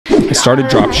I started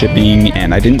drop shipping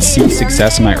and I didn't see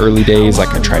success in my early days. Like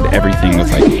I tried everything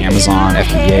with like Amazon,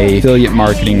 FBA, affiliate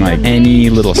marketing, like any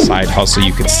little side hustle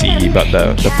you could see. But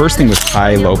the first thing was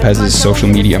Ty Lopez's social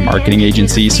media marketing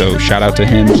agency. So shout out to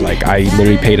him. Like I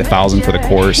literally paid $1,000 for the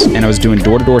course and I was doing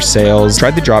door-to-door sales,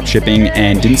 tried the drop shipping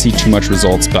and didn't see too much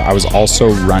results, but I was also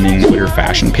running Twitter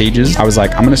fashion pages. I was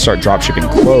like, I'm gonna start drop shipping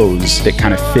clothes that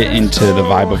kind of fit into the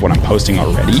vibe of what I'm posting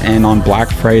already. And on Black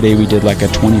Friday, we did like a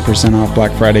 20% off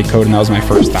Black Friday code and that was my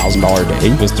first $1,000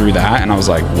 day, was through that. And I was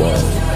like, whoa.